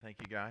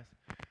Thank you, guys.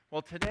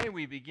 Well, today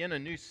we begin a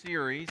new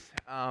series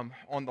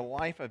on the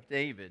life of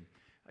David.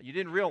 You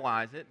didn't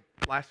realize it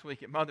last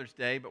week at Mother's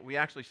Day, but we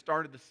actually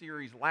started the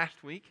series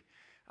last week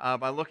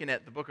by looking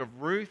at the book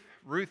of Ruth.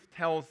 Ruth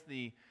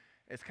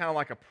it's kind of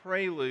like a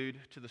prelude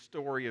to the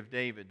story of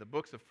David. The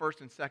books of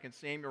 1st and 2nd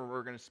Samuel,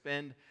 we're going to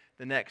spend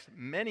the next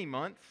many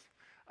months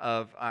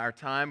of our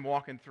time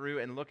walking through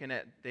and looking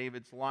at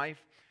David's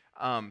life.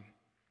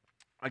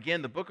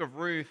 Again, the book of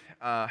Ruth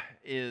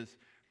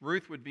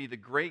Ruth would be the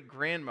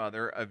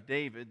great-grandmother of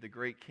David, the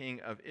great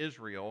king of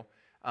Israel.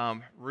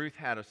 Ruth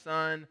had a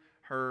son.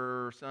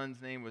 Her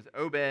son's name was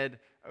Obed.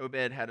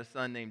 Obed had a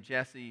son named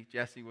Jesse.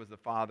 Jesse was the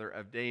father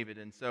of David.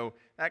 And so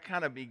that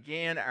kind of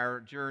began our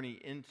journey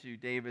into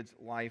David's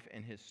life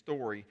and his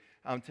story.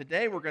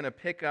 Today we're going to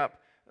pick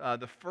up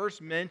the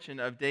first mention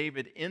of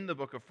David in the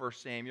book of 1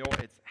 Samuel.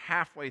 It's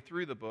halfway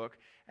through the book,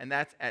 and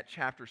that's at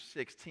chapter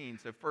 16.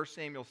 So 1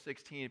 Samuel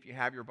 16, if you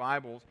have your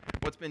Bibles,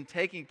 what's been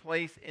taking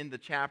place in the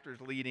chapters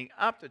leading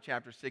up to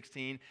chapter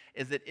 16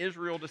 is that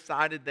Israel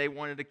decided they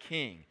wanted a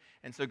king.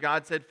 And so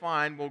God said,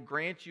 fine, we'll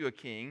grant you a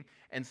king.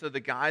 And so the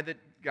guy that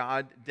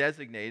God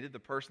designated, the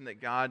person that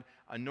God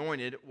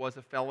anointed, was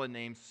a fellow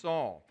named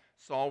Saul.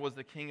 Saul was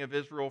the king of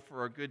Israel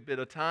for a good bit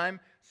of time.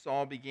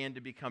 Saul began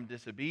to become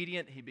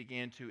disobedient. He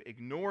began to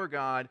ignore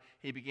God.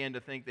 He began to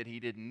think that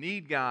he didn't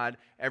need God.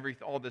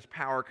 All this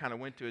power kind of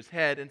went to his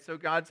head. And so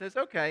God says,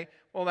 okay,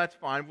 well, that's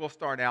fine. We'll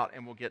start out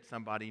and we'll get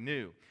somebody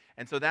new.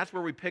 And so that's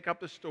where we pick up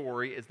the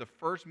story, is the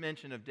first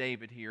mention of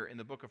David here in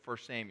the book of 1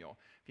 Samuel.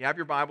 If you have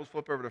your Bibles,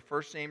 flip over to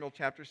 1 Samuel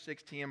chapter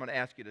 16. I'm going to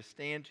ask you to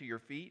stand to your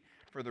feet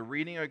for the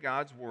reading of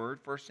God's word.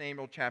 1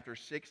 Samuel chapter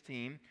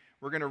 16.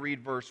 We're going to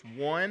read verse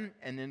 1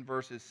 and then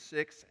verses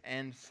 6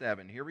 and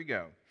 7. Here we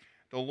go.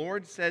 The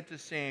Lord said to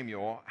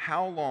Samuel,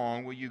 "How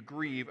long will you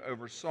grieve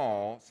over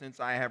Saul, since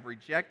I have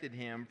rejected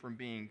him from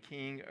being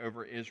king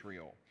over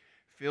Israel?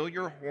 Fill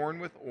your horn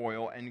with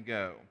oil and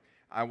go.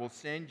 I will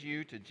send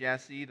you to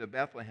Jesse the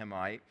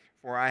Bethlehemite,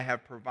 for I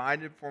have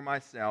provided for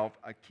myself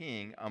a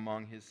king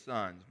among his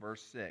sons."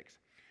 Verse 6.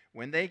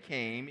 When they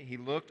came, he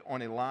looked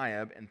on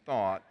Eliab and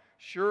thought,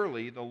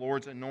 "Surely the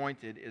Lord's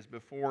anointed is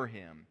before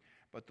him."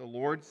 But the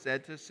Lord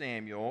said to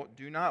Samuel,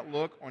 "Do not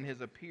look on his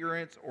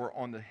appearance or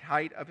on the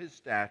height of his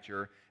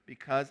stature,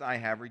 because I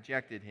have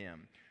rejected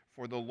him.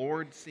 For the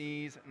Lord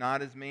sees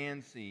not as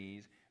man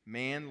sees.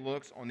 Man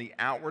looks on the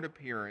outward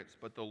appearance,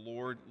 but the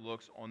Lord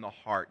looks on the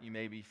heart." You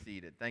may be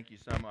seated. Thank you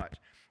so much.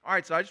 All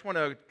right, so I just want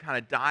to kind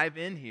of dive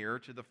in here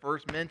to the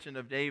first mention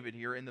of David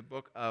here in the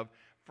book of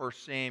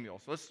 1 Samuel.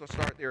 So let's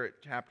start there at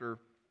chapter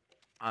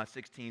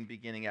 16,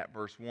 beginning at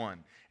verse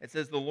 1. It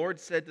says, "The Lord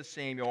said to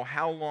Samuel,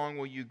 'How long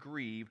will you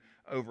grieve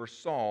over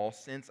Saul,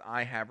 since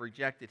I have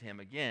rejected him?'"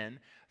 Again,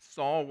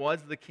 Saul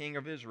was the king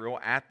of Israel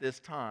at this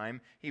time.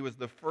 He was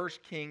the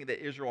first king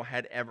that Israel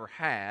had ever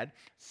had.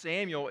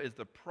 Samuel is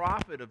the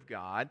prophet of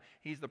God.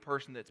 He's the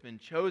person that's been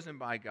chosen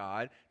by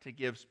God to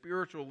give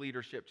spiritual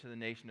leadership to the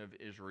nation of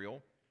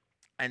Israel.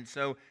 And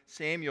so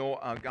Samuel,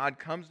 God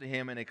comes to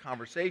him in a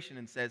conversation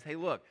and says, "Hey,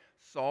 look,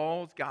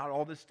 Saul's got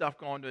all this stuff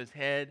going to his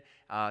head.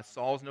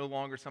 Saul's no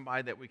longer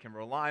somebody that we can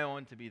rely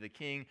on to be the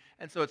king.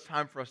 And so it's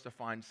time for us to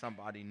find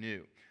somebody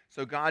new."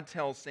 So God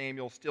tells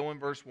Samuel, still in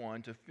verse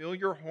 1, to fill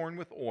your horn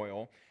with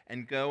oil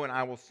and go, and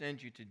I will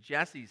send you to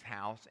Jesse's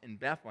house in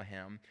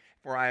Bethlehem,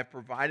 for I have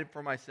provided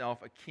for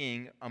myself a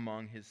king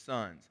among his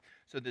sons.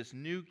 So this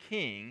new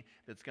king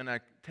that's going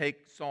to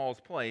take Saul's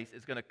place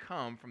is going to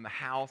come from the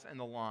house and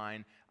the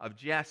line of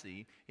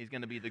Jesse. He's going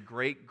to be the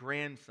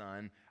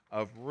great-grandson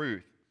of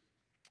Ruth.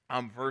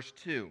 Verse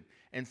 2,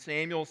 "And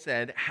Samuel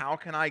said, 'How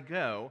can I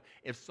go?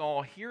 If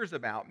Saul hears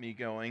about me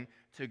going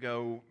to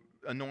go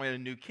anoint a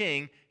new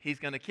king, he's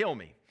going to kill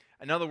me.'"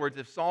 In other words,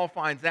 if Saul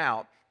finds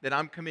out that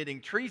I'm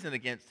committing treason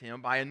against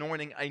him by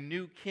anointing a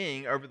new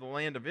king over the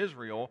land of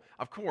Israel,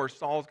 of course,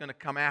 Saul's going to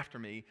come after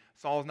me.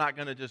 Saul's not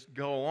going to just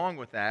go along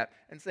with that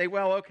and say,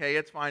 "Well, okay,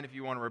 it's fine if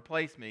you want to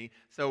replace me.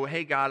 So,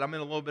 hey, God, I'm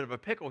in a little bit of a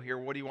pickle here.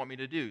 What do you want me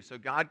to do?" So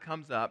God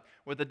comes up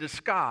with a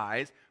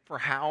disguise for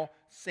how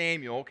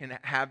Samuel can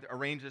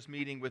arrange this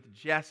meeting with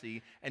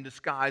Jesse and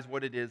disguise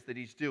what it is that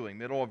he's doing.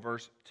 Middle of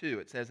verse 2,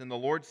 it says, "And the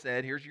Lord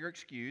said," here's your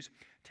excuse,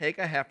 "Take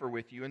a heifer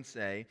with you and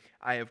say,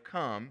 I have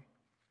come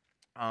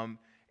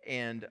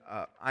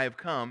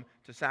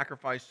to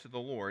sacrifice to the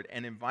Lord,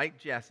 and invite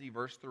Jesse,"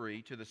 verse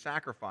 3, "to the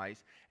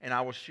sacrifice, and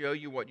I will show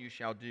you what you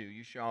shall do.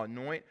 You shall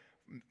anoint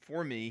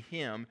for me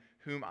him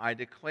whom I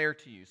declare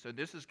to you." So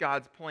this is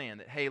God's plan,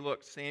 that, hey,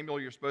 look,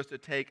 Samuel, you're supposed to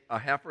take a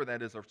heifer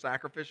that is a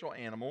sacrificial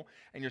animal,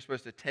 and you're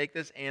supposed to take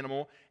this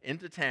animal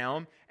into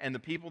town, and the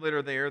people that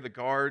are there, the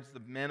guards,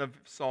 the men of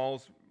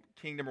Saul's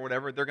kingdom or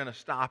whatever, they're going to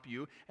stop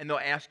you, and they'll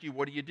ask you,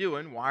 "What are you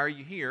doing? Why are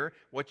you here?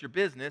 What's your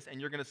business?" And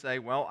you're going to say,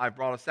 "Well, I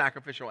brought a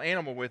sacrificial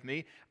animal with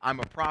me. I'm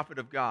a prophet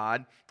of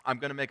God. I'm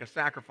going to make a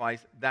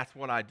sacrifice. That's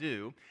what I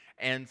do."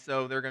 And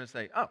so they're going to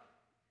say, "Oh,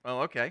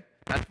 well, okay,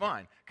 that's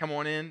fine. Come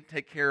on in,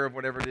 take care of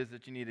whatever it is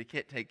that you need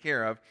to take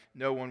care of.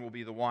 No one will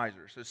be the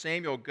wiser." So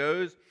Samuel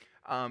goes,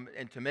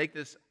 and to make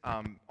this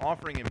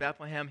offering in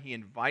Bethlehem, he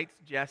invites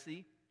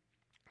Jesse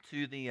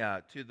to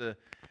the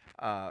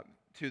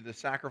to the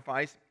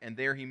sacrifice, and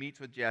there he meets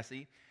with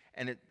Jesse,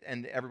 and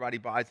everybody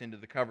buys into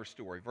the cover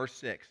story. Verse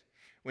 6.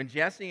 When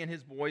Jesse and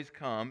his boys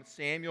come,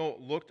 Samuel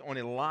looked on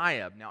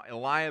Eliab. Now,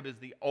 Eliab is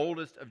the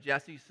oldest of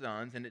Jesse's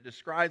sons, and it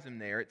describes him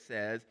there. It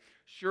says,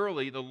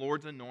 surely the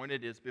Lord's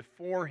anointed is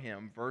before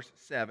him. Verse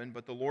 7,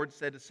 but the Lord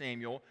said to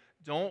Samuel,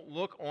 don't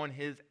look on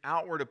his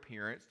outward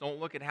appearance. Don't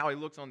look at how he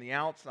looks on the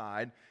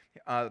outside,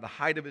 the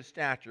height of his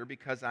stature,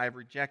 because I have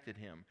rejected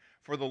him.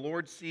 For the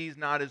Lord sees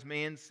not as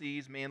man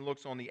sees. Man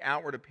looks on the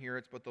outward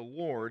appearance, but the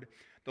Lord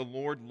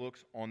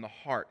looks on the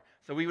heart.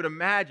 So we would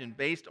imagine,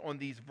 based on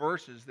these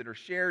verses that are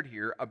shared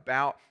here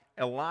about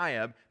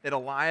Eliab, that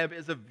Eliab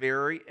is a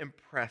very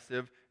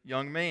impressive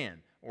young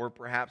man, or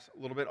perhaps a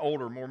little bit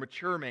older, more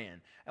mature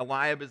man.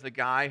 Eliab is a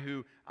guy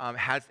who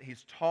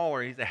he's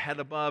taller, he's a head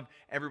above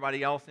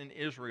everybody else in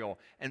Israel.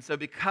 And so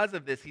because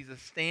of this, he's a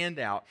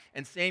standout.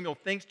 And Samuel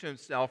thinks to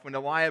himself when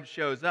Eliab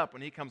shows up,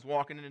 when he comes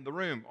walking into the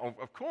room,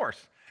 of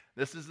course,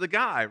 this is the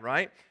guy,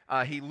 right?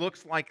 He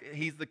looks like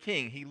he's the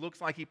king. He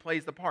looks like he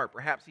plays the part.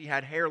 Perhaps he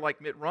had hair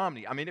like Mitt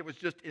Romney. I mean, it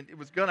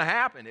was going to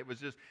happen. It was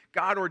just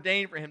God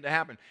ordained for him to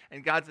happen.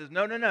 And God says,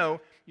 no,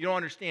 you don't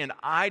understand.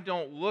 I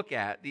don't look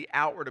at the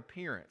outward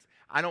appearance.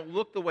 I don't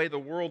look the way the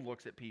world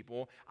looks at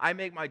people. I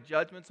make my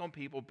judgments on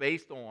people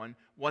based on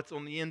what's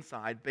on the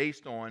inside,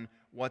 based on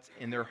what's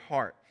in their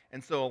heart.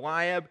 And so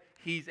Eliab,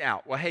 he's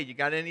out. Well, hey, you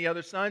got any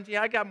other sons?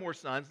 Yeah, I got more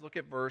sons. Look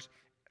at verse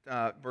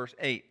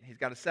 8. He's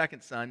got a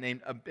second son named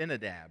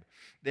Abinadab.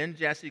 Then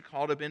Jesse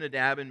called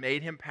Abinadab and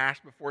made him pass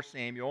before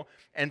Samuel.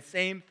 And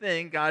same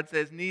thing,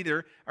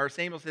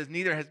 Samuel says,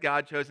 neither has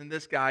God chosen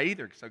this guy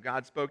either. So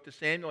God spoke to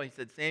Samuel. He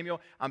said,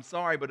 Samuel, I'm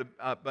sorry,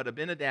 but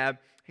Abinadab,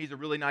 he's a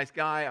really nice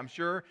guy, I'm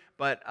sure,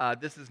 but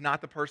this is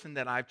not the person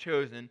that I've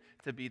chosen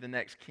to be the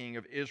next king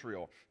of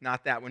Israel.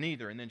 Not that one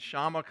either. And then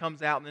Shammah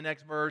comes out in the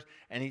next verse,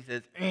 and he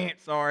says,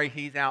 sorry,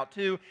 he's out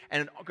too.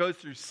 And it goes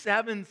through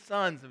 7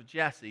 sons of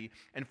Jesse,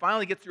 and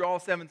finally gets through all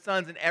 7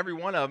 sons, and every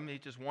one of them, he's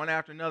just one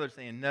after another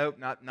saying, nope,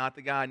 not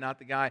the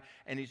guy,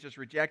 and he's just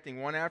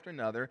rejecting one after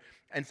another.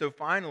 And so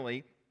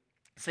finally,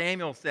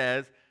 Samuel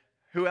says,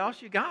 who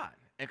else you got?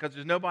 Because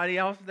there's nobody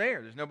else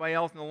there. There's nobody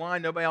else in the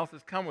line. Nobody else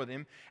has come with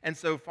him. And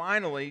so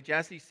finally,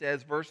 Jesse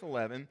says, verse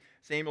 11,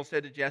 Samuel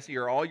said to Jesse,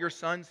 are all your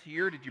sons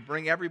here? Did you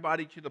bring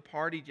everybody to the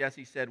party?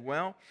 Jesse said,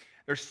 well,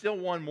 there's still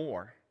one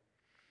more.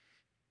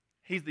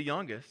 He's the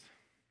youngest.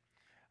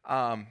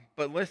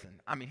 But listen,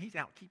 I mean, he's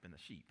out keeping the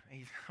sheep.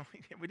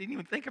 We didn't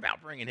even think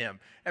about bringing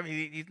him. I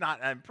mean, he's not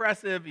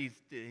impressive. He's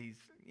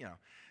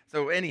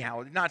So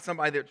anyhow, not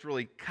somebody that's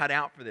really cut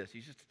out for this.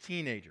 He's just a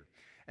teenager.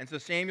 And so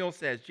Samuel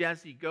says,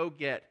 Jesse, go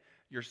get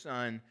your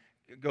son,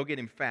 go get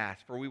him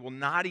fast, for we will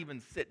not even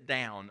sit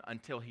down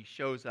until he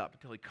shows up,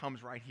 until he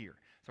comes right here.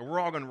 So we're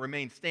all going to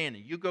remain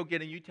standing. You go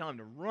get him, you tell him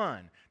to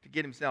run to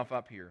get himself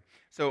up here.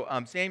 So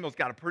Samuel's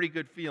got a pretty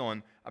good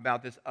feeling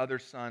about this other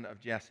son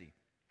of Jesse.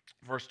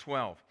 Verse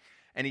 12,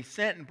 and he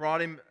sent and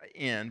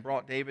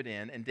brought David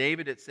in, and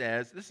David, it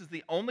says, this is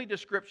the only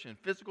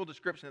physical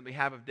description that we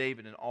have of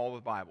David in all of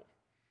the Bible.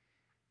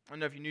 I don't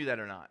know if you knew that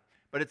or not,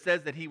 but it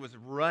says that he was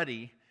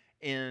ruddy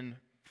in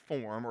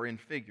form or in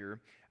figure.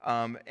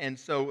 And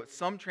so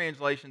some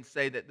translations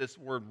say that this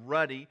word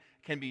ruddy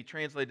can be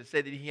translated to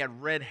say that he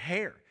had red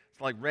hair. It's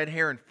like red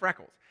hair and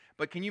freckles.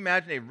 But can you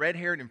imagine a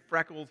red-haired and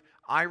freckles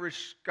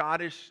Irish,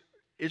 Scottish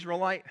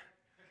Israelite?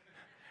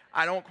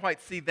 I don't quite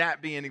see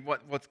that being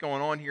what's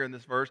going on here in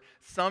this verse.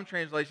 Some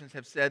translations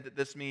have said that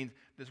this means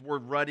this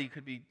word ruddy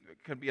could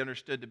be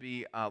understood to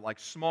be like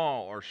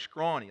small or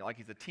scrawny, like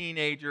he's a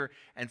teenager,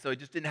 and so he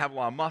just didn't have a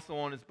lot of muscle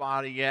on his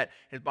body yet.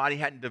 His body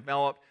hadn't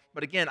developed.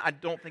 But again, I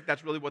don't think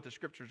that's really what the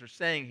scriptures are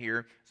saying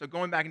here. So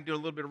going back and doing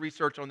a little bit of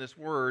research on this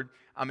word,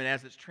 and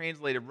as it's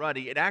translated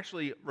ruddy, it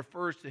actually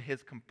refers to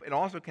it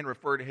also can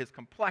refer to his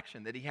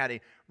complexion, that he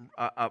had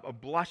a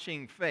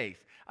blushing face.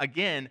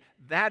 Again,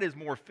 that is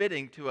more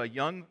fitting to a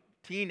young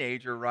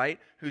teenager, right,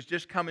 who's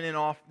just come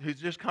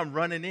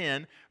running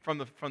in from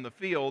the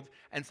fields,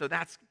 and so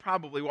that's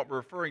probably what we're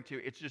referring to.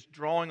 It's just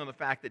drawing on the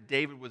fact that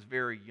David was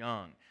very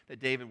young, that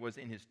David was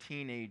in his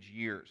teenage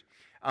years.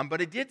 But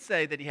it did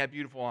say that he had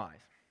beautiful eyes.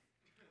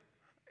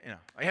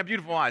 I have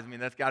beautiful eyes. I mean,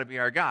 that's got to be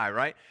our guy,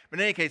 right? But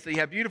in any case, so he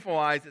had beautiful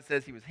eyes. It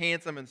says he was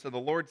handsome. And so the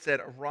Lord said,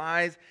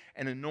 arise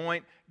and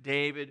anoint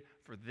David,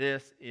 for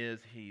this is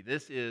he.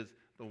 This is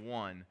the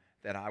one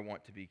that I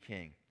want to be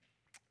king.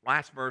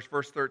 Last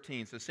verse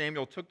 13. So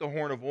Samuel took the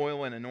horn of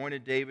oil and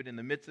anointed David in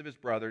the midst of his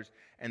brothers.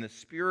 And the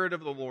Spirit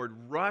of the Lord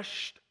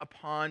rushed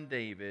upon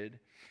David.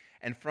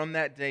 And from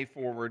that day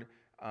forward,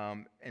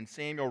 and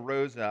Samuel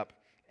rose up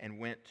and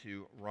went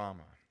to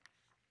Ramah.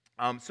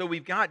 So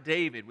we've got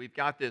David. We've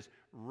got this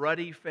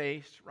ruddy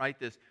face, right?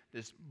 This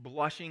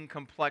blushing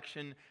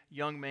complexion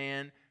young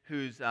man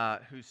who's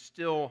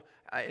still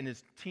in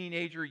his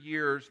teenager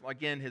years.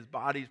 Again, his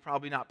body's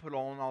probably not put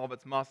on all of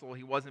its muscle.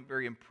 He wasn't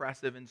very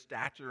impressive in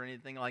stature or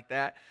anything like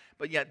that.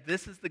 But yet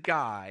this is the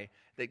guy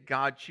that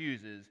God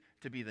chooses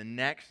to be the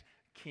next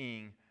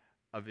king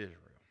of Israel.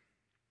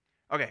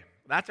 Okay,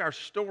 that's our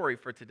story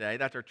for today.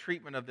 That's our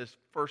treatment of this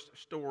first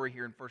story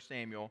here in 1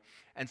 Samuel.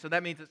 And so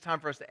that means it's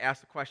time for us to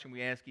ask the question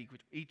we ask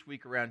each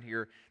week around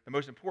here, the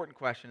most important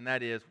question, and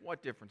that is,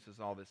 what difference does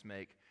all this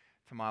make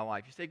to my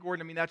life? You say,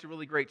 Gordon, I mean, that's a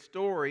really great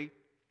story.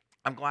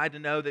 I'm glad to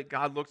know that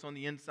God looks on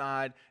the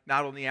inside,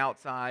 not on the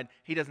outside.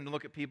 He doesn't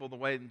look at people the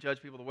way and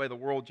judge people the way the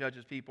world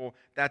judges people.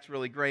 That's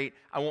really great.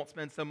 I won't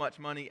spend so much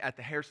money at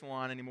the hair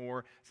salon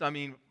anymore. So, I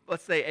mean,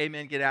 let's say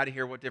amen, get out of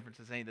here. What difference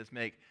does any of this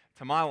make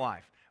to my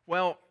life?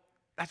 Well,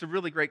 that's a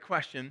really great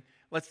question.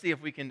 Let's see if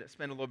we can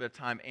spend a little bit of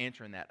time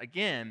answering that.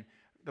 Again,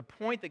 the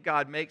point that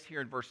God makes here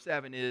in verse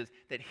 7 is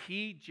that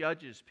he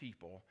judges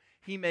people.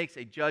 He makes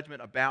a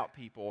judgment about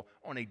people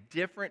on a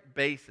different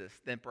basis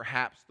than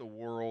perhaps the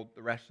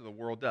rest of the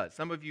world does.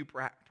 Some of you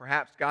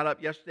perhaps got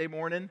up yesterday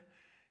morning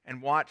and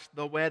watched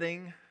the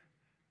wedding.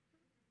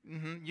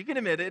 You can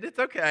admit it; it's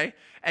okay.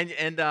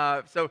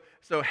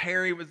 So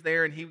Harry was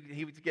there, and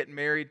he was getting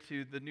married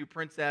to the new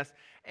princess,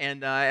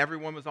 and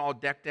everyone was all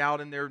decked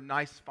out in their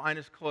nice,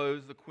 finest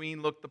clothes. The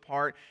queen looked the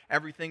part.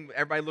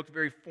 Everybody looked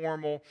very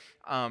formal,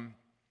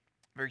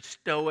 very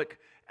stoic.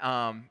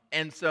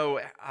 And so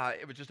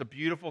it was just a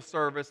beautiful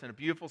service and a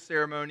beautiful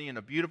ceremony and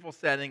a beautiful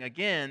setting.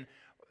 Again,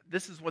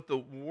 this is what the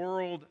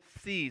world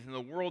sees, and the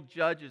world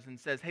judges and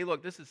says, hey,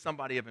 look, this is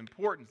somebody of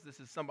importance.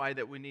 This is somebody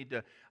that we need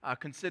to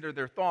consider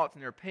their thoughts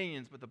and their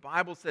opinions. But the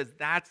Bible says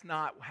that's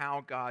not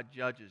how God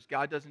judges.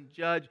 God doesn't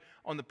judge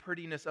on the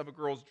prettiness of a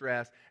girl's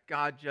dress.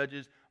 God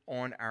judges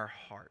on our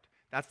heart.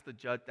 That's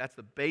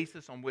the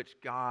basis on which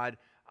God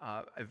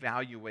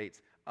evaluates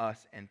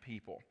us and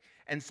people.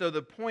 And so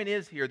the point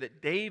is here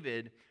that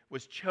David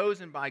was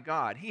chosen by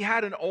God. He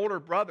had an older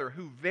brother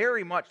who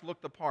very much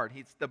looked the part.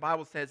 The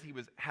Bible says he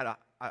was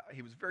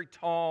very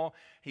tall.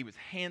 He was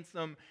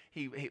handsome.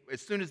 He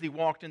as soon as he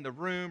walked in the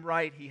room,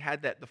 right, he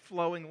had the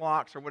flowing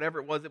locks or whatever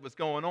it was that was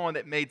going on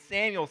that made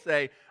Samuel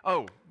say,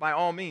 oh, by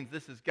all means,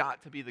 this has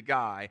got to be the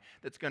guy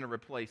that's going to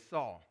replace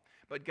Saul.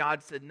 But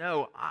God said,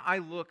 no, I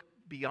look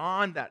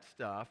beyond that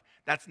stuff.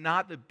 That's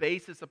not the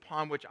basis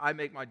upon which I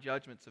make my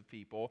judgments of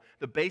people,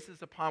 the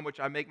basis upon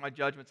which I make my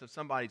judgments of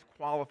somebody's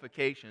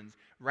qualifications.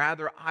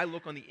 Rather, I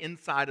look on the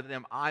inside of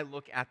them. I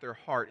look at their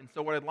heart. And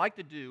so what I'd like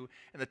to do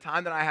in the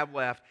time that I have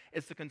left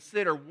is to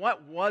consider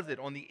what was it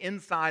on the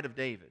inside of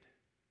David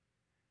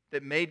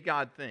that made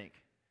God think,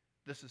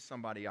 this is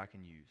somebody I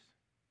can use.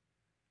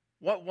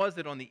 What was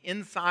it on the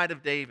inside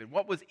of David?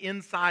 What was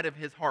inside of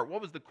his heart?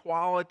 What was the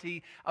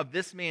quality of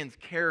this man's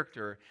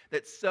character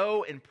that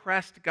so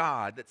impressed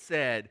God that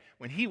said,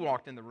 when he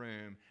walked in the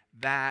room,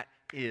 that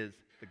is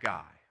the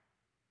guy?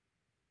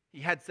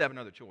 He had 7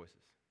 other choices,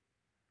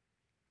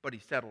 but he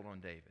settled on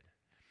David.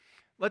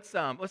 Let's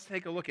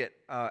take a look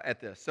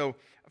at this. So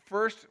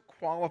first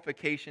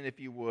qualification, if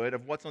you would,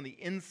 of what's on the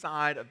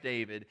inside of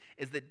David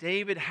is that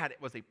David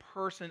was a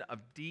person of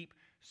deep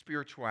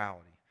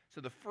spirituality. So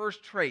the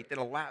first trait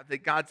that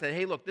God said,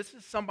 hey, look, this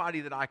is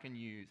somebody that I can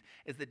use,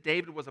 is that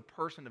David was a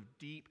person of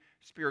deep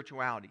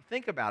spirituality.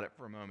 Think about it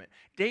for a moment.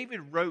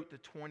 David wrote the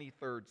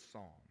 23rd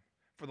Psalm.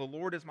 For the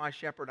Lord is my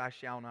shepherd, I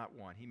shall not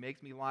want. He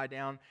makes me lie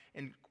down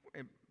in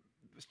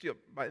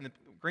the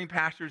green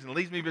pastures and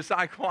leads me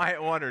beside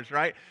quiet waters,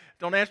 right?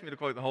 Don't ask me to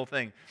quote the whole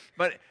thing.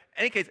 But in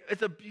any case,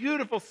 it's a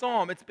beautiful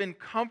psalm. It's been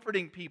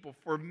comforting people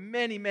for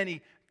many,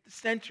 many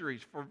centuries,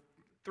 for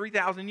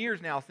 3,000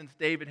 years now since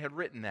David had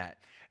written that.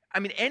 I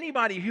mean,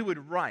 anybody who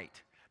would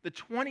write the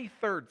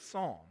 23rd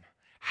Psalm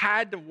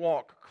had to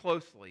walk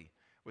closely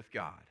with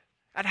God.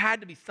 That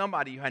had to be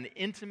somebody who had an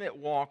intimate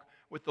walk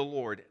with the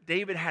Lord.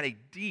 David had a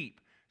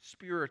deep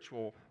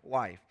spiritual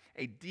life,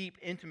 a deep,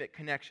 intimate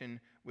connection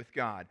with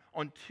God.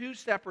 On 2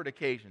 separate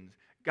occasions,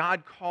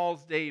 God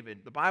calls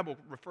David, the Bible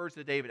refers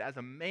to David as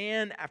a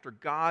man after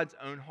God's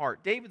own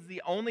heart. David's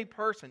the only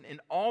person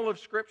in all of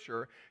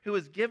Scripture who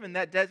is given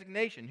that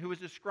designation, who is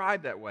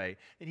described that way,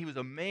 that he was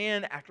a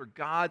man after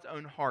God's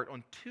own heart.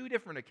 On 2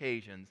 different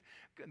occasions,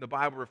 the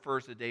Bible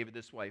refers to David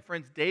this way.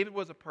 Friends, David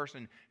was a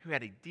person who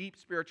had a deep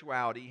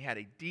spirituality, he had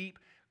a deep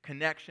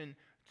connection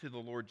to the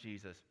Lord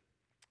Jesus.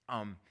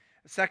 The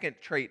second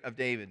trait of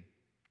David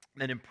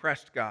that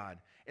impressed God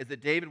is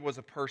that David was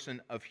a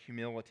person of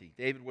humility.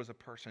 David was a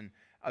person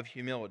of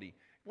humility.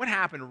 What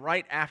happened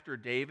right after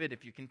David,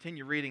 if you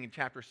continue reading in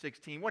chapter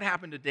 16, what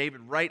happened to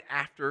David right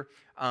after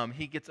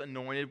he gets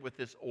anointed with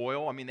this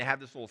oil? I mean, they have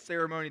this little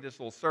ceremony, this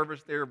little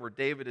service there where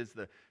David is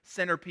the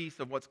centerpiece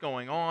of what's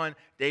going on.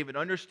 David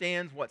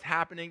understands what's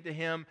happening to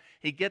him.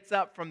 He gets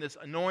up from this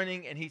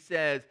anointing and he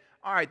says,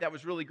 all right, that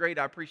was really great.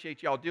 I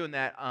appreciate y'all doing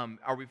that.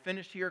 Are we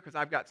finished here? Because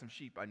I've got some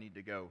sheep I need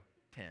to go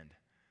tend.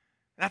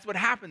 That's what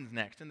happens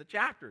next in the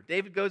chapter.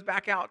 David goes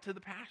back out to the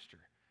pasture.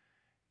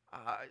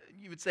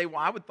 You would say, well,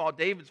 I would thought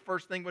David's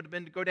first thing would have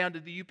been to go down to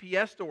the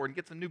UPS store and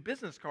get some new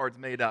business cards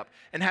made up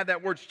and have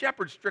that word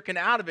shepherd stricken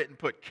out of it and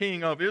put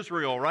King of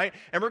Israel, right?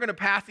 And we're going to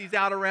pass these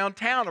out around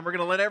town and we're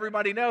going to let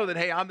everybody know that,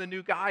 hey, I'm the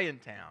new guy in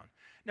town.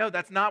 No,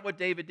 that's not what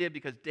David did,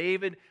 because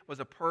David was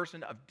a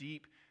person of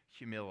deep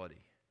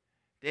humility.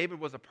 David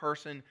was a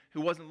person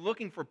who wasn't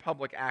looking for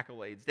public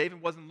accolades.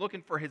 David wasn't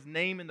looking for his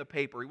name in the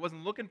paper. He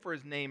wasn't looking for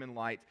his name in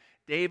lights.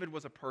 David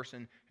was a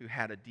person who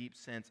had a deep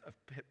sense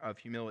of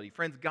humility.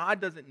 Friends,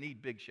 God doesn't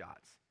need big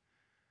shots.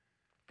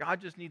 God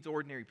just needs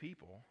ordinary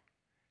people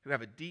who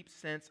have a deep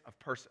sense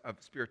of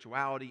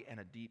spirituality and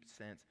a deep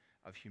sense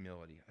of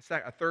humility.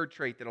 A third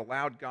trait that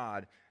allowed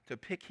God to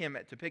pick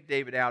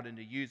David out and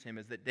to use him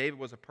is that David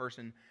was a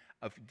person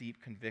of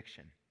deep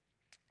conviction.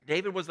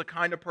 David was the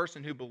kind of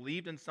person who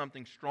believed in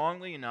something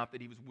strongly enough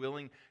that he was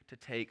willing to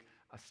take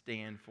a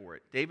stand for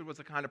it. David was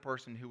the kind of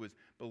person who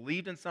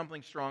believed in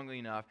something strongly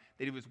enough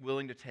that he was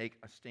willing to take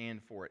a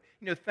stand for it.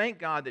 Thank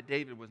God that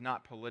David was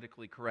not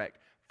politically correct.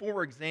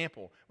 For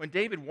example, when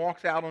David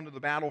walks out onto the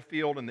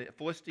battlefield and the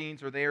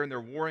Philistines are there and they're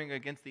warring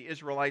against the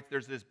Israelites,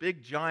 there's this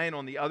big giant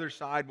on the other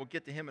side. We'll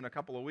get to him in a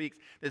couple of weeks.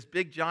 This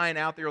big giant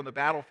out there on the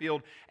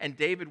battlefield, and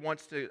David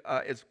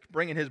is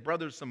bringing his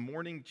brothers some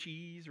morning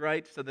cheese,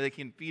 right, so that they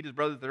can feed his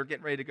brothers that are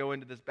getting ready to go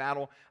into this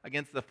battle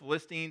against the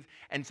Philistines.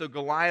 And so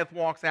Goliath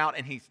walks out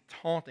and he's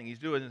taunting. He's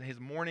doing his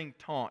morning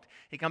taunt.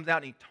 He comes out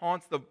and he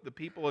taunts the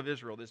people of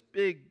Israel, this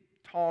big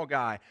tall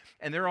guy,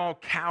 and they're all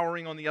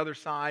cowering on the other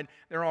side.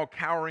 They're all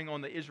cowering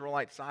on the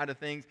Israelite side of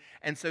things.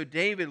 And so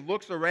David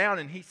looks around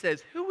and he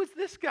says, "Who is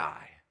this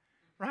guy?"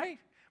 Right?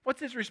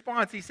 What's his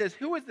response? He says,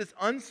 "Who is this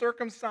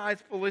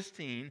uncircumcised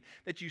Philistine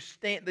that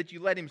you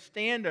let him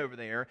stand over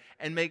there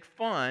and make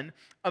fun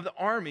of the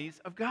armies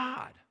of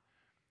God?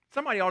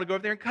 Somebody ought to go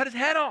over there and cut his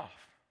head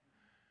off."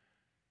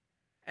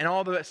 And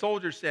all the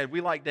soldiers said,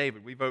 "We like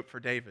David. We vote for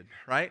David,"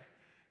 right?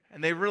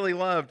 And they really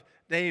loved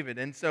David.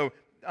 And so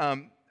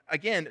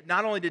again,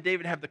 not only did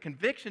David have the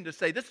conviction to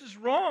say, this is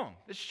wrong,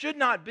 this should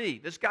not be,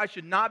 this guy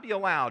should not be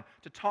allowed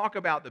to talk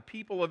about the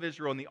people of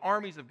Israel and the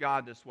armies of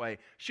God this way,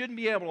 shouldn't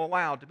be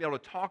allowed to be able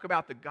to talk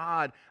about the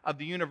God of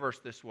the universe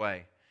this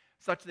way,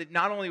 such that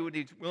not only was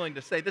he willing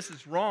to say this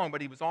is wrong,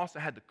 but he was also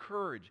had the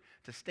courage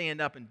to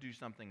stand up and do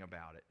something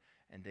about it,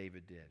 and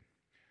David did.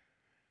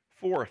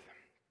 Fourth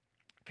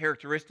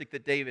characteristic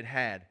that David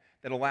had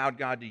that allowed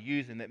God to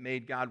use him, that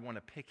made God want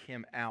to pick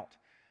him out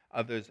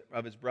of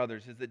his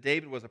brothers, is that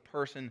David was a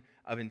person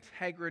of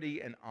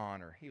integrity and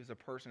honor. He was a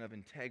person of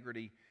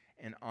integrity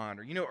and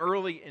honor.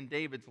 Early in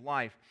David's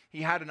life,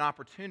 he had an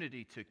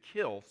opportunity to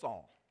kill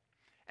Saul.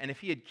 And if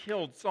he had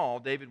killed Saul,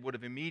 David would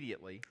have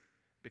immediately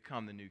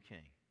become the new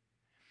king.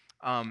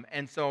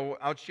 And so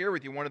I'll share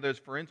with you one of those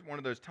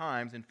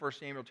times in 1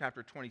 Samuel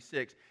chapter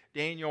 26.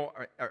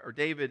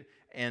 David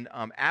and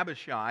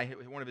Abishai,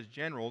 one of his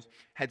generals,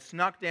 had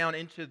snuck down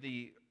into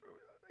the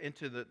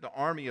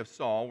army of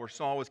Saul, where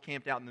Saul was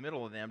camped out in the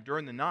middle of them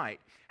during the night,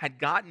 had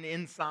gotten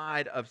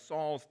inside of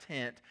Saul's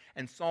tent,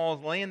 and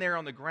Saul's laying there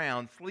on the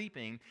ground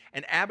sleeping,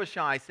 and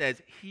Abishai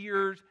says,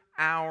 "Here's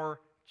our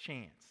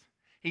chance.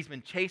 He's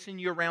been chasing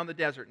you around the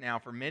desert now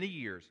for many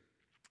years,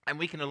 and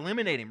we can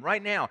eliminate him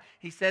right now."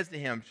 He says to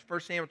him,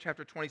 1 Samuel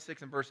chapter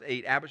 26 and verse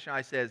 8,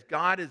 Abishai says,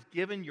 "God has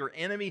given your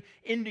enemy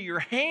into your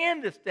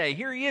hand this day."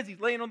 Here he is.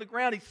 He's laying on the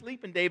ground. He's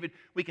sleeping, David.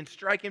 We can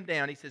strike him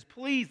down. He says,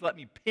 "Please let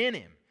me pin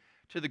him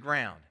to the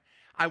ground.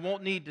 I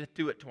won't need to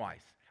do it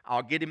twice.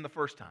 I'll get him the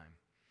first time."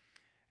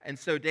 And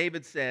so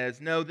David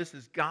says, no, this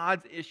is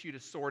God's issue to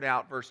sort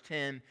out. Verse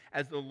 10,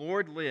 "As the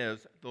Lord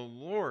lives, the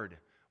Lord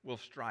will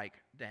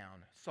strike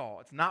down Saul.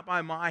 It's not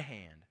by my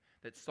hand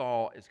that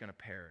Saul is going to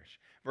perish."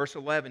 Verse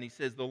 11, he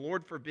says, "The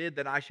Lord forbid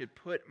that I should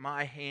put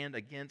my hand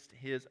against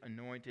his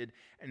anointed."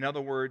 In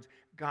other words,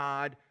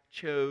 God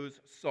chose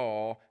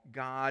Saul.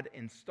 God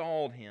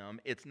installed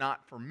him. It's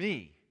not for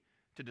me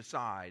to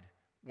decide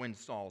when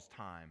Saul's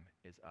time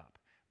is up.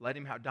 Let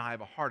him die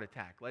of a heart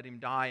attack. Let him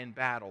die in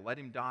battle. Let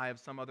him die of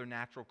some other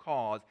natural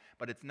cause.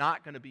 But it's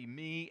not going to be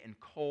me in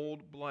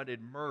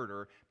cold-blooded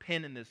murder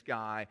pinning this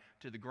guy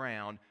to the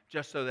ground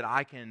just so that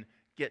I can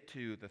get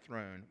to the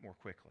throne more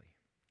quickly.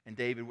 And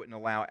David wouldn't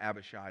allow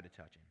Abishai to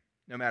touch him,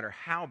 no matter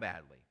how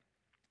badly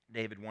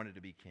David wanted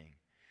to be king.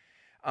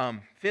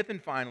 Fifth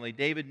and finally,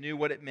 David knew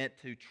what it meant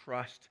to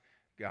trust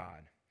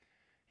God.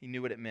 He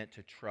knew what it meant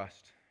to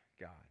trust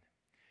God.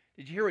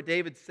 Did you hear what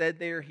David said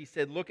there? He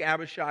said, "Look,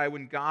 Abishai,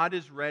 when God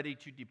is ready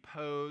to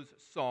depose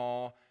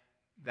Saul,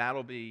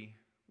 that'll be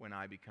when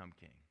I become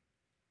king,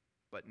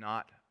 but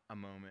not a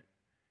moment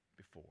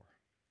before."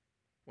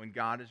 When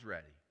God is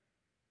ready.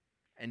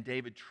 And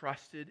David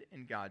trusted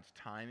in God's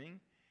timing.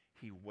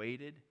 He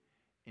waited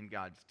in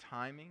God's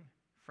timing.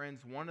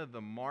 Friends, one of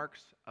the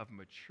marks of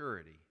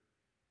maturity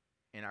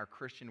in our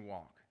Christian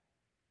walk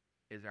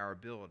is our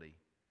ability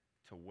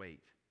to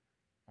wait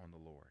on the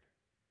Lord.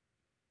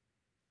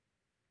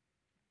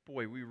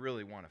 Boy, we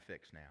really want to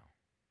fix now.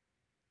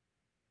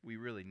 We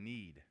really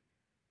need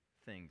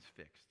things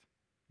fixed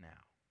now.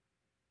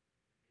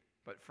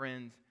 But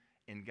friends,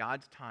 in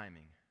God's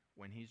timing,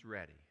 when He's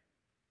ready,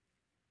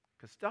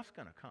 because stuff's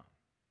going to come,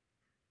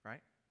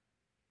 right?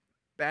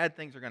 Bad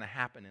things are going to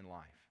happen in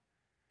life.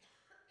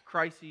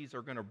 Crises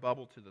are going to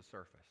bubble to the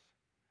surface.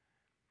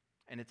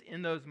 And it's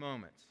in those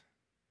moments,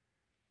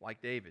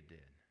 like David did,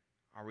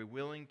 are we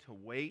willing to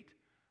wait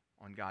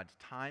on God's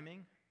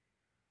timing,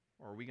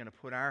 or are we going to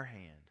put our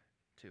hand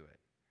to it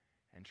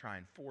and try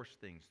and force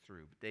things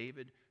through.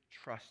 David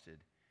trusted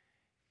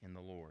in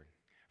the Lord.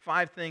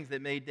 5 things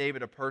that made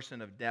David a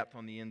person of depth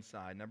on the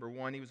inside. Number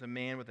 1, he was a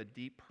man with a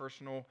deep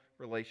personal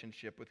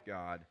relationship with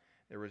God.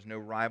 There was no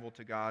rival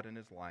to God in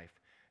his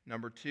life.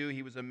 Number 2,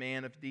 he was a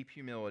man of deep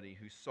humility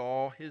who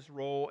saw his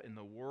role in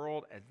the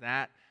world as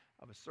that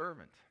of a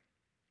servant.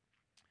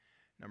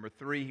 Number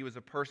 3, he was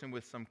a person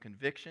with some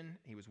conviction.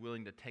 He was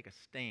willing to take a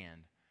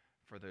stand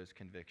for those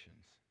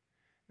convictions.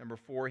 Number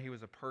 4, he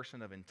was a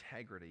person of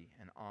integrity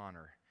and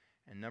honor.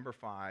 And number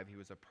 5, he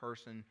was a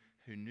person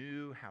who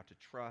knew how to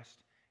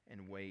trust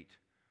and wait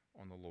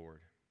on the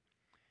Lord.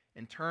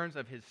 In terms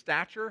of his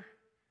stature,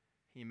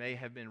 he may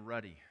have been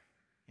ruddy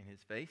in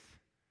his face.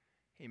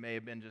 He may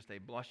have been just a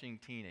blushing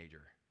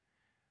teenager.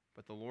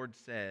 But the Lord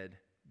said,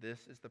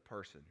 "This is the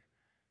person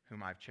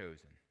whom I've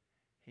chosen."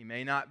 He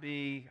may not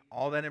be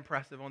all that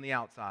impressive on the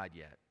outside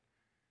yet,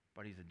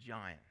 but he's a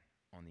giant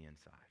on the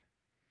inside.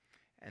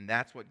 And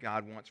that's what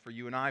God wants for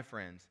you and I,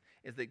 friends,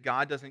 is that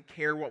God doesn't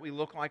care what we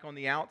look like on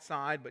the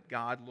outside, but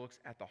God looks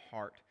at the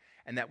heart,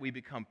 and that we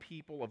become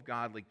people of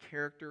godly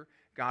character.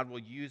 God will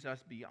use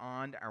us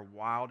beyond our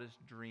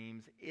wildest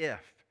dreams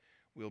if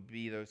we'll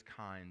be those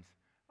kinds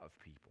of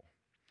people.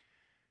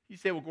 You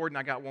say, "Well, Gordon,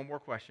 I got one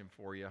more question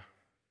for you."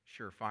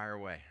 Sure, fire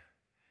away.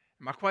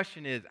 My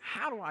question is,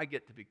 how do I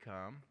get to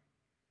become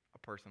a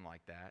person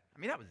like that? I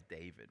mean, that was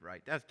David,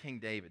 right? That was King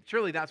David.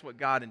 Surely that's what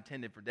God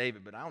intended for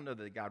David, but I don't know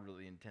that God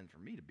really intends for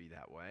me to be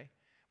that way.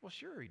 Well,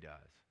 sure he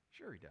does.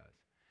 Sure he does.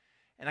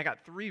 And I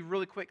got 3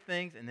 really quick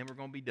things, and then we're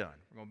going to be done.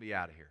 We're going to be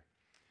out of here.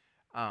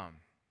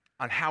 On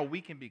how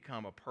we can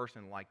become a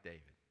person like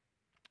David.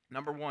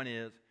 Number 1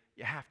 is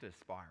you have to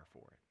aspire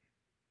for it.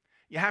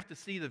 You have to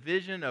see the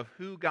vision of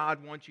who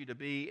God wants you to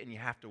be, and you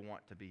have to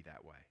want to be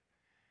that way.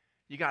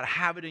 You got to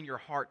have it in your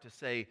heart to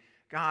say,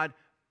 "God,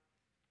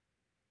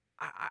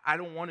 I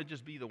don't want to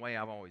just be the way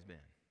I've always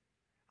been.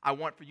 I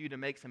want for you to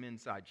make some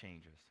inside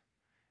changes.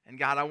 And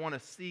God, I want to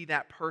see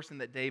that person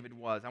that David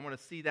was. I want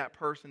to see that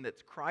person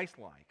that's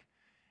Christ-like.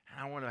 And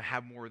I want to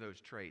have more of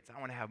those traits. I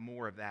want to have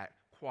more of that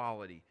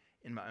quality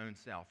in my own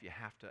self." You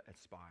have to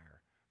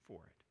aspire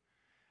for it.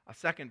 A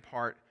second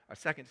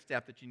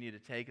step that you need to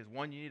take is,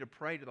 1, you need to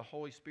pray to the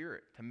Holy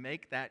Spirit to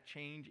make that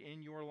change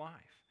in your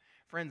life.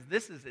 Friends,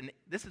 this is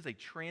a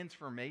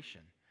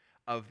transformation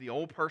of the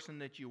old person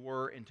that you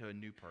were into a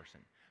new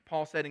person.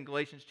 Paul said in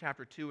Galatians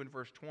chapter 2 and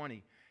verse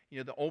 20,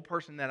 the old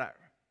person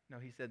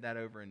he said that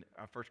over in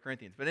 1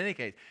 Corinthians. But in any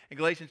case, in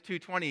Galatians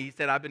 2:20, he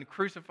said, "I've been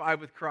crucified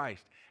with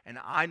Christ, and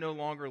I no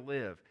longer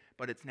live,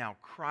 but it's now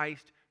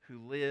Christ who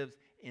lives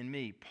in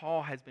me."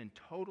 Paul has been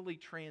totally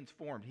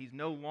transformed. He's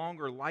no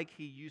longer like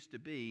he used to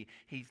be.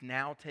 He's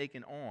now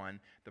taken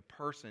on the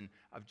person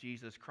of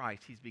Jesus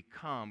Christ. He's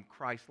become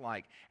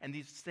Christ-like. And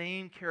these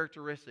same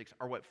characteristics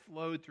are what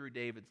flowed through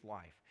David's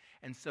life.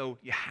 And so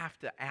you have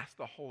to ask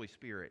the Holy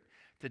Spirit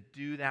to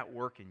do that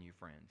work in you,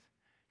 friends.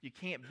 You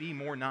can't be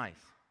more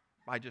nice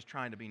by just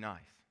trying to be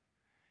nice.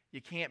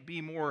 You can't be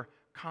more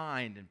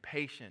kind and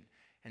patient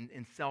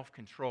and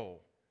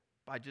self-control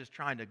by just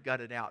trying to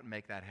gut it out and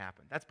make that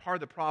happen. That's part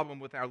of the problem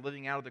with our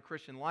living out of the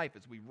Christian life,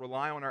 is we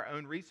rely on our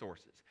own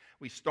resources.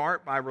 We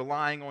start by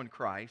relying on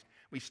Christ.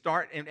 We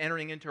start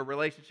entering into a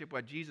relationship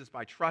with Jesus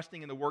by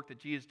trusting in the work that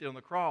Jesus did on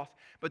the cross,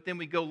 but then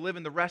we go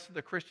living the rest of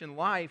the Christian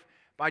life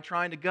by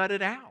trying to gut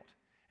it out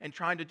and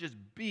trying to just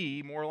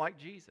be more like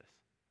Jesus.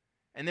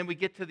 And then we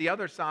get to the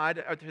other side,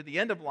 or to the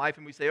end of life,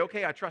 and we say,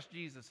 "Okay, I trust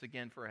Jesus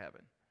again for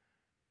heaven."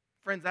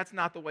 Friends, that's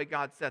not the way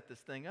God set this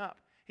thing up.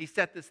 He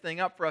set this thing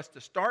up for us to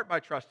start by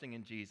trusting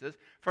in Jesus,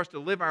 for us to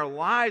live our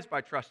lives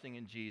by trusting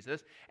in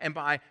Jesus, and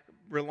by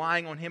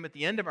relying on Him at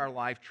the end of our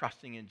life,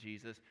 trusting in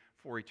Jesus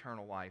for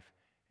eternal life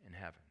in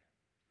heaven.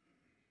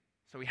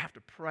 So we have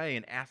to pray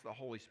and ask the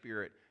Holy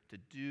Spirit to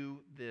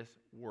do this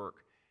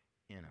work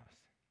in us.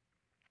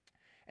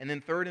 And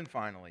then third and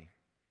finally,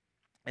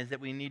 is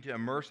that we need to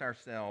immerse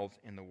ourselves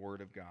in the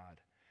Word of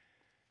God.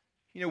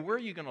 Where are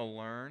you going to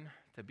learn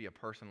to be a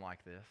person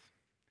like this?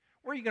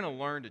 Where are you going to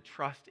learn to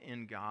trust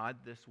in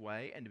God this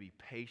way and to be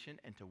patient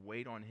and to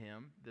wait on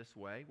Him this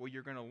way? Well,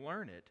 you're going to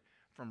learn it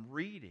from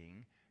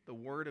reading the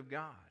Word of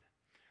God.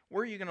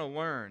 Where are you going to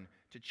learn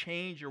to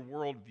change your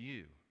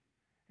worldview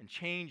and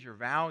change your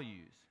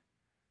values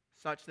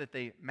such that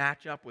they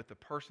match up with the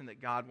person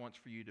that God wants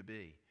for you to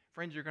be?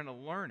 Friends, you're going to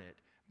learn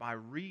it by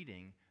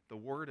reading the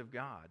Word of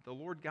God. The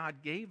Lord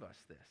God gave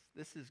us this.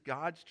 This is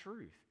God's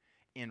truth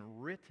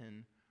in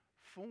written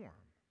form.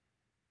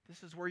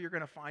 This is where you're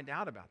going to find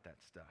out about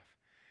that stuff.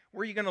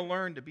 Where are you going to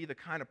learn to be the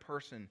kind of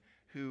person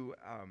who's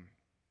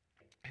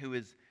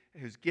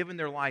given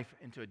their life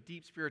into a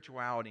deep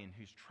spirituality and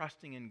who's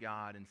trusting in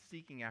God and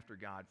seeking after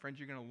God? Friends,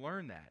 you're going to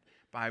learn that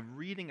by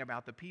reading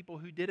about the people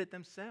who did it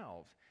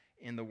themselves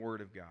in the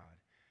Word of God.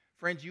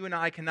 Friends, you and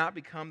I cannot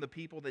become the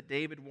people that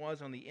David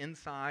was on the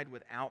inside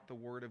without the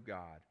Word of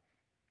God.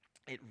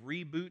 It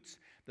reboots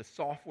the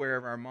software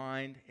of our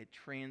mind. It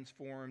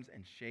transforms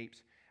and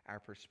shapes our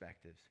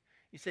perspectives.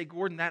 You say,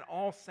 "Gordon, that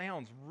all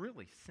sounds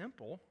really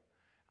simple.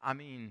 I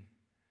mean,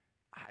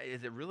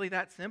 is it really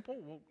that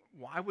simple? Well,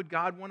 why would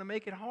God want to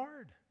make it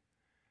hard?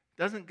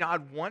 Doesn't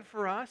God want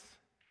for us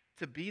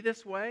to be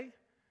this way?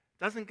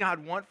 Doesn't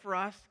God want for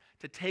us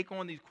to take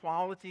on these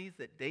qualities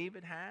that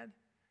David had?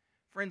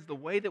 Friends, the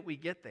way that we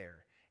get there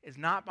is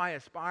not by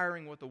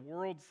aspiring what the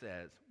world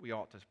says we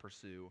ought to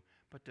pursue,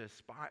 but to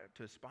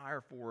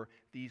aspire for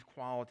these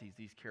qualities,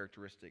 these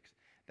characteristics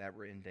that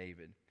were in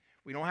David.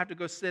 We don't have to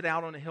go sit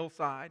out on a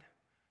hillside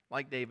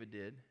like David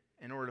did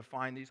in order to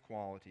find these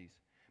qualities,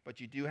 but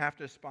you do have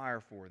to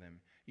aspire for them.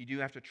 You do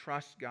have to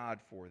trust God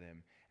for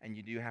them, and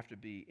you do have to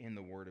be in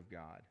the Word of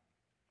God.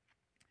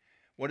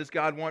 What does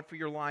God want for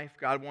your life?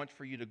 God wants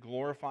for you to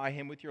glorify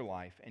Him with your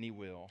life, and He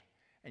will.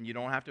 And you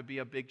don't have to be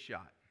a big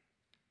shot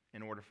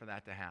in order for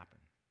that to happen.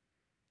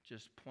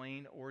 Just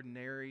plain,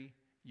 ordinary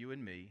you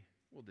and me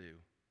will do.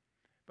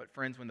 But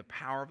friends, when the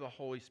power of the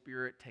Holy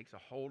Spirit takes a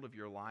hold of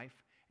your life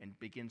and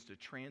begins to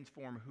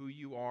transform who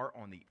you are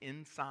on the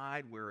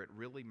inside where it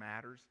really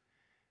matters,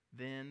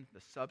 then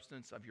the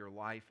substance of your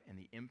life and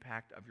the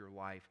impact of your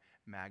life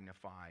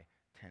magnify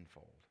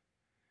tenfold.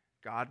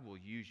 God will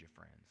use you,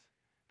 friends,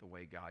 the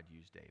way God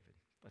used David.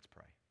 Let's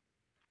pray.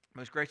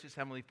 Most gracious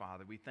Heavenly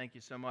Father, we thank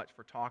you so much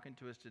for talking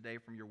to us today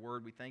from your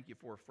word. We thank you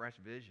for a fresh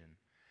vision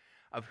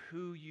of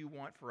who you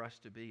want for us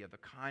to be, of the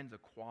kinds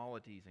of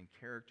qualities and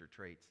character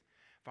traits,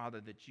 Father,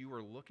 that you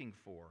are looking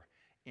for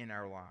in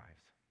our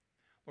lives.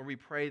 Lord, we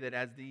pray that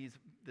as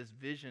this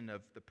vision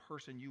of the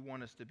person you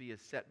want us to be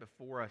is set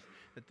before us,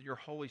 that your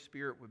Holy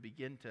Spirit would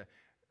begin to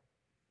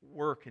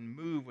work and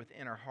move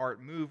within our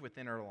heart, move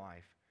within our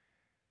life,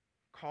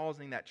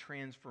 causing that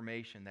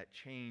transformation, that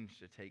change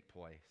to take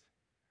place.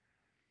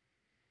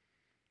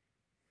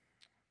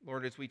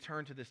 Lord, as we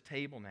turn to this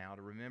table now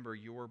to remember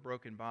your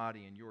broken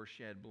body and your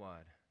shed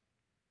blood,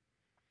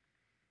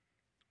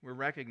 we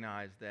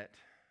recognize that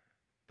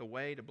the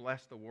way to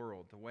bless the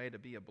world, the way to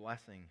be a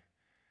blessing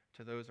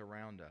to those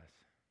around us,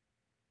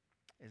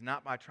 is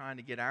not by trying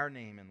to get our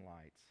name in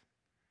lights,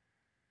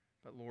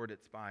 but Lord,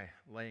 it's by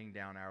laying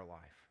down our life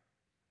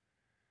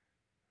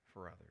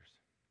for others.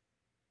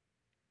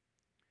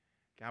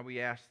 God, we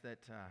ask that,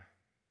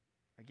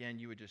 again,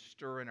 you would just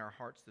stir in our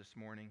hearts this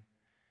morning,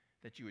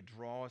 that you would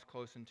draw us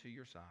close into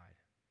your side.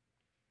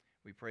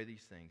 We pray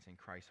these things in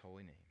Christ's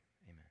holy name.